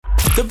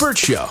The Burt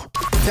Show.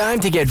 Time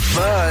to get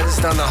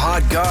buzzed on the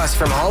hot goss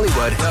from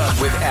Hollywood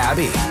with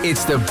Abby.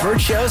 It's The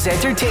Burt Show's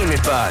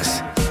entertainment buzz.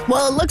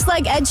 Well, it looks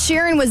like Ed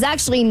Sheeran was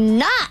actually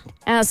not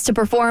asked to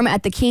perform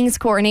at the King's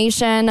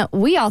coronation.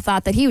 We all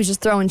thought that he was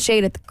just throwing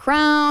shade at the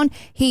crown.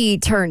 He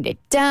turned it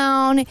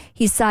down.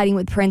 He's siding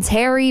with Prince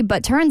Harry,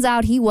 but turns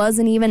out he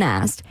wasn't even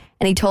asked.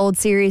 And he told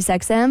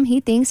SiriusXM he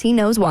thinks he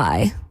knows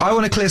why. I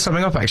want to clear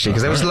something up, actually,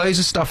 because there was loads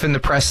of stuff in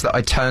the press that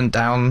I turned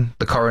down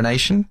the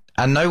coronation,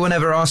 and no one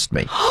ever asked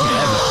me.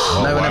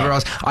 No one ever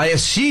asked. I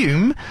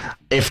assume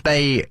if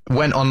they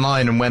went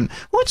online and went,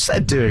 what's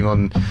Ed doing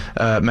on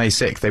May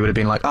 6th? They would have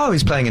been like, oh,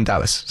 he's playing in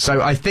Dallas.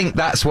 So I think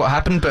that's what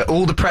happened. But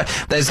all the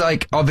press, there's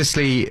like,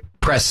 obviously,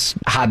 press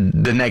had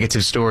the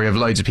negative story of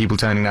loads of people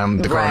turning down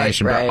the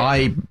coronation, but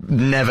I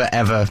never,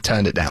 ever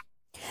turned it down.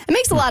 It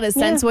makes a lot of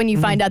sense when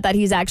you find out that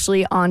he's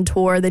actually on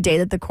tour the day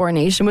that the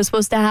coronation was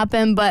supposed to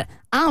happen. But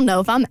I don't know,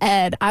 if I'm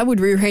Ed, I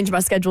would rearrange my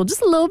schedule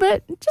just a little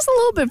bit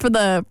for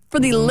the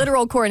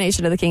literal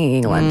coronation of the King of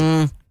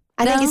England.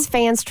 I think his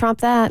fans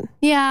trump that.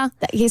 Yeah.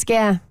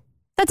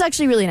 That's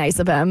actually really nice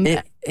of him.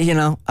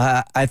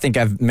 I think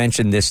I've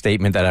mentioned this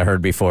statement that I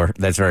heard before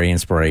that's very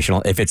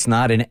inspirational. If it's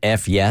not an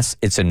F yes,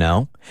 it's a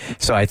no.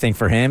 So I think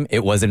for him,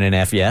 it wasn't an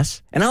F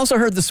yes. And I also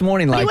heard this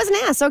morning, But he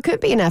wasn't asked, so it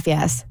could be an F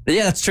yes.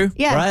 Yeah, that's true.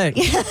 Yeah. Right.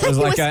 It was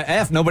like a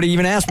F. Nobody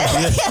even asked me.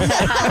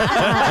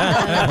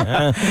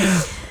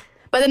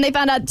 But then they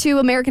found out 2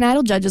 American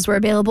Idol judges were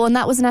available, and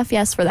that was an F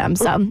yes for them.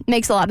 So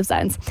makes a lot of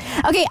sense.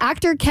 Okay,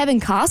 actor Kevin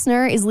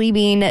Costner is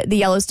leaving the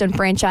Yellowstone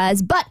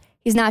franchise, but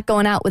he's not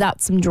going out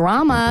without some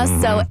drama.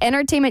 So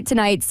Entertainment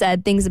Tonight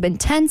said things have been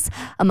tense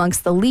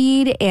amongst the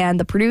lead and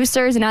the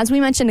producers. And as we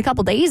mentioned a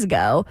couple days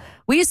ago,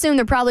 we assume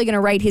they're probably going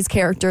to write his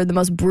character the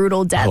most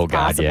brutal death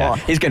possible. Yeah.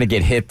 He's going to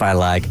get hit by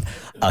like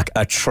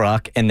a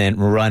truck and then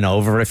run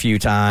over a few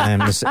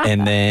times.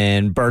 And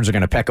then birds are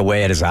going to peck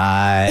away at his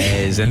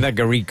eyes and they're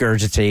going to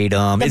regurgitate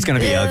him. It's going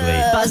to be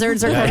ugly.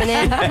 Buzzards are coming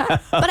in.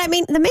 But I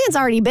mean, the man's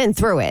already been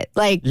through it.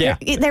 Like,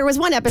 there was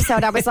one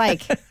episode I was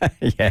like,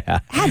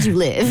 how'd you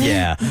live?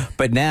 Yeah.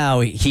 But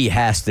now he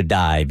has to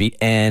die.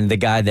 And the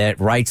guy that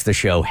writes the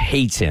show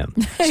hates him.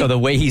 So the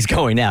way he's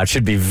going out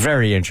should be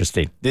very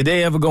interesting. Did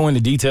they ever go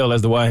into detail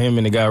as to why him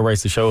and the guy who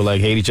writes the show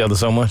like hate each other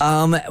so much?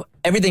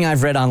 Everything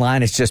I've read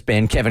online has just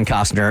been Kevin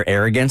Costner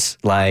arrogance.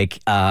 Like,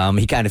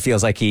 he kind of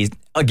feels like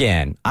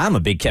again, I'm a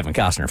big Kevin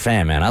Costner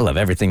fan, man. I love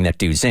everything that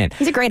dude's in.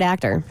 He's a great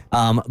actor.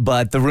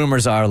 But the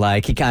rumors are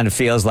like he kind of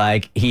feels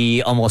like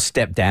he almost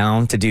stepped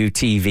down to do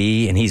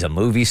TV, and he's a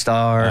movie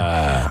star.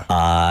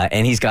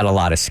 And he's got a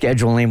lot of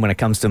scheduling when it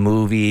comes to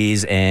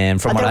movies.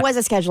 And from there was a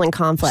scheduling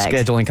conflict.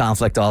 Scheduling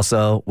conflict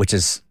also, which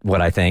is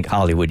what I think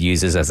Hollywood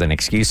uses as an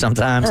excuse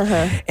sometimes.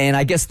 And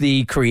I guess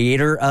the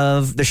creator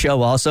of the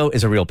show also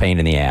is a real pain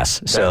in the ass.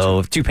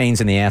 So 2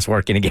 pains in the ass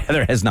working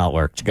together has not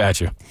worked.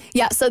 Gotcha.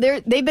 Yeah, so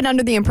they've been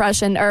under the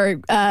impression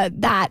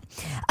that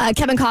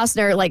Kevin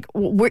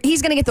Costner,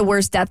 he's going to get the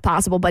worst death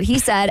possible, but he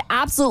said,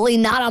 absolutely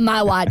not on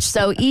my watch.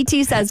 So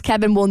E.T. says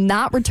Kevin will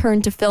not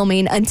return to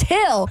filming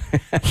until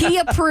he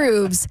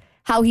approves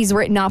how he's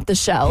written off the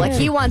show. Like,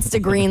 he wants to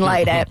green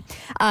light it.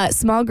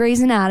 Small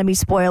Grey's Anatomy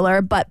spoiler,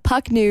 but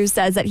Puck News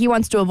says that he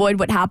wants to avoid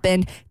what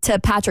happened to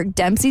Patrick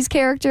Dempsey's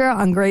character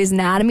on Grey's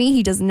Anatomy.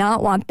 He does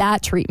not want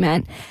that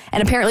treatment.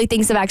 And apparently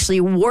things have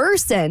actually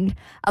worsened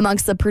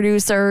amongst the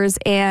producers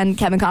and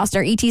Kevin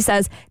Costner. E.T.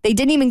 says they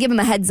didn't even give him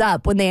a heads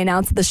up when they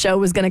announced that the show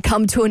was going to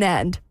come to an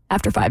end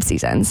after 5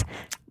 seasons.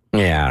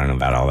 Yeah, I don't know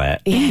about all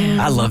that.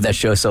 Yeah. I love that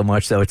show so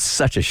much, though. It's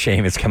such a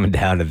shame it's coming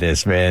down to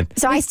this, man.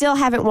 So I still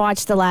haven't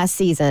watched the last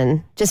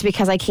season just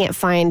because I can't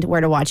find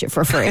where to watch it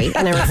for free,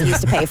 and I refuse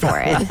to pay for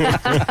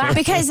it.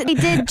 Because they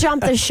did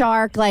jump the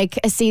shark like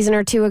a season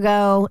or 2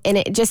 ago, and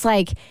it just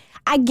like,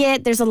 I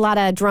get there's a lot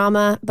of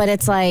drama, but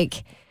it's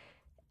like,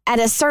 at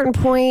a certain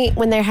point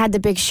when they had the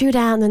big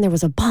shootout and then there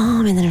was a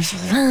bomb and then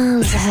there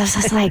was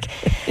just like...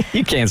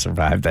 You can't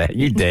survive that.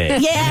 You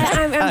did. Yeah,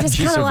 I'm just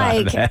kind of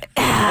like...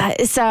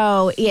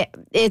 so, yeah,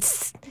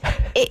 it's...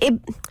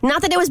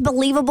 not that it was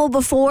believable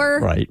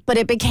before, right, but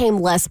it became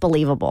less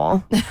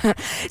believable.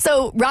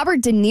 So Robert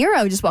De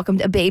Niro just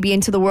welcomed a baby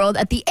into the world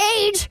at the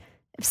age...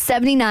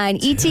 79.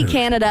 E.T.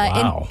 Canada.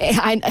 Wow.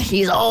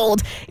 He's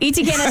old.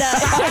 E.T. Canada.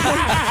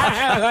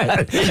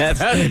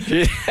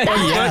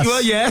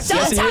 Yes.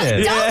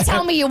 Don't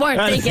tell me you weren't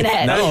thinking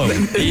it. No,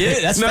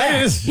 that's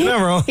fact.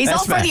 Never wrong. He's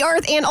old for the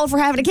earth and old for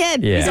having a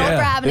kid. He's old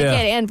for having a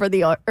kid and for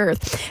the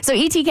earth. So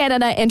E.T.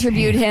 Canada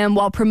interviewed him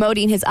while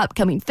promoting his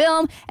upcoming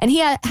film, and he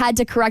had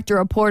to correct a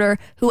reporter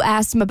who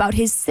asked him about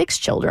his 6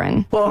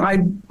 children. Well, I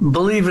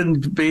believe in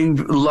being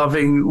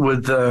loving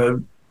with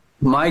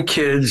my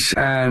kids,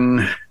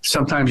 and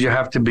sometimes you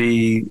have to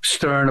be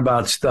stern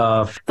about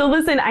stuff. So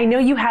listen, I know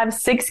you have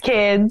 6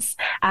 kids,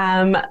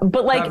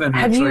 but like, 7,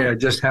 actually, I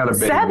just had a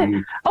baby.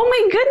 7? Oh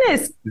my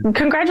goodness.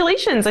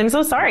 Congratulations. I'm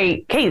so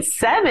sorry. Okay,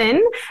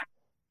 7.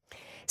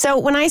 So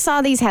when I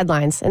saw these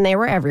headlines, and they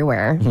were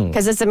everywhere,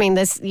 because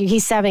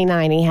he's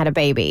 79 and he had a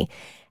baby.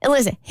 And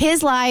listen,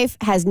 his life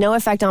has no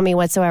effect on me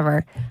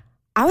whatsoever.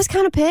 I was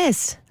kind of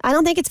pissed. I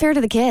don't think it's fair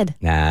to the kid.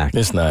 Nah,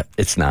 It's not.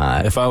 it's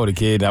not. If I were a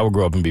kid, I would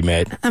grow up and be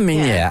mad. I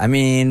mean, yeah. I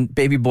mean,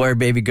 baby boy or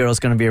baby girl's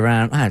going to be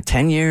around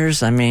 10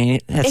 years. I mean,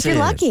 that's If you're it,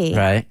 lucky.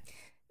 Right?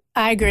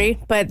 I agree,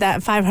 but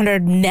that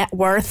 500 net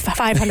worth,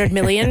 500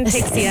 million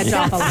takes the edge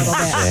off a little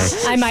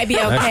bit. I might be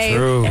okay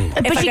true. if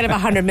I could have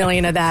 100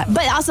 million of that.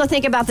 But also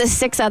think about the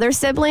 6 other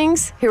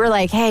siblings who were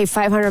like, hey,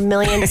 500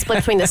 million to split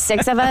between the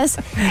 6 of us.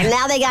 And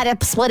now they got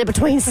to split it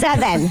between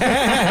 7.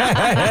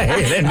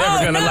 They're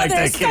never going to like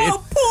they're that kid. so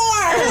poor.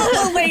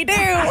 What will they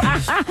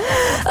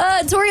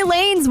do? Tory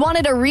Lanez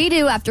wanted a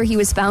redo after he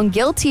was found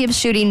guilty of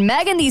shooting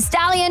Megan Thee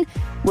Stallion.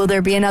 Will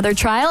there be another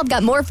trial? I've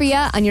got more for you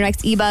on your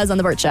next eBuzz on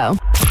The Burt Show.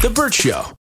 The Burt Show.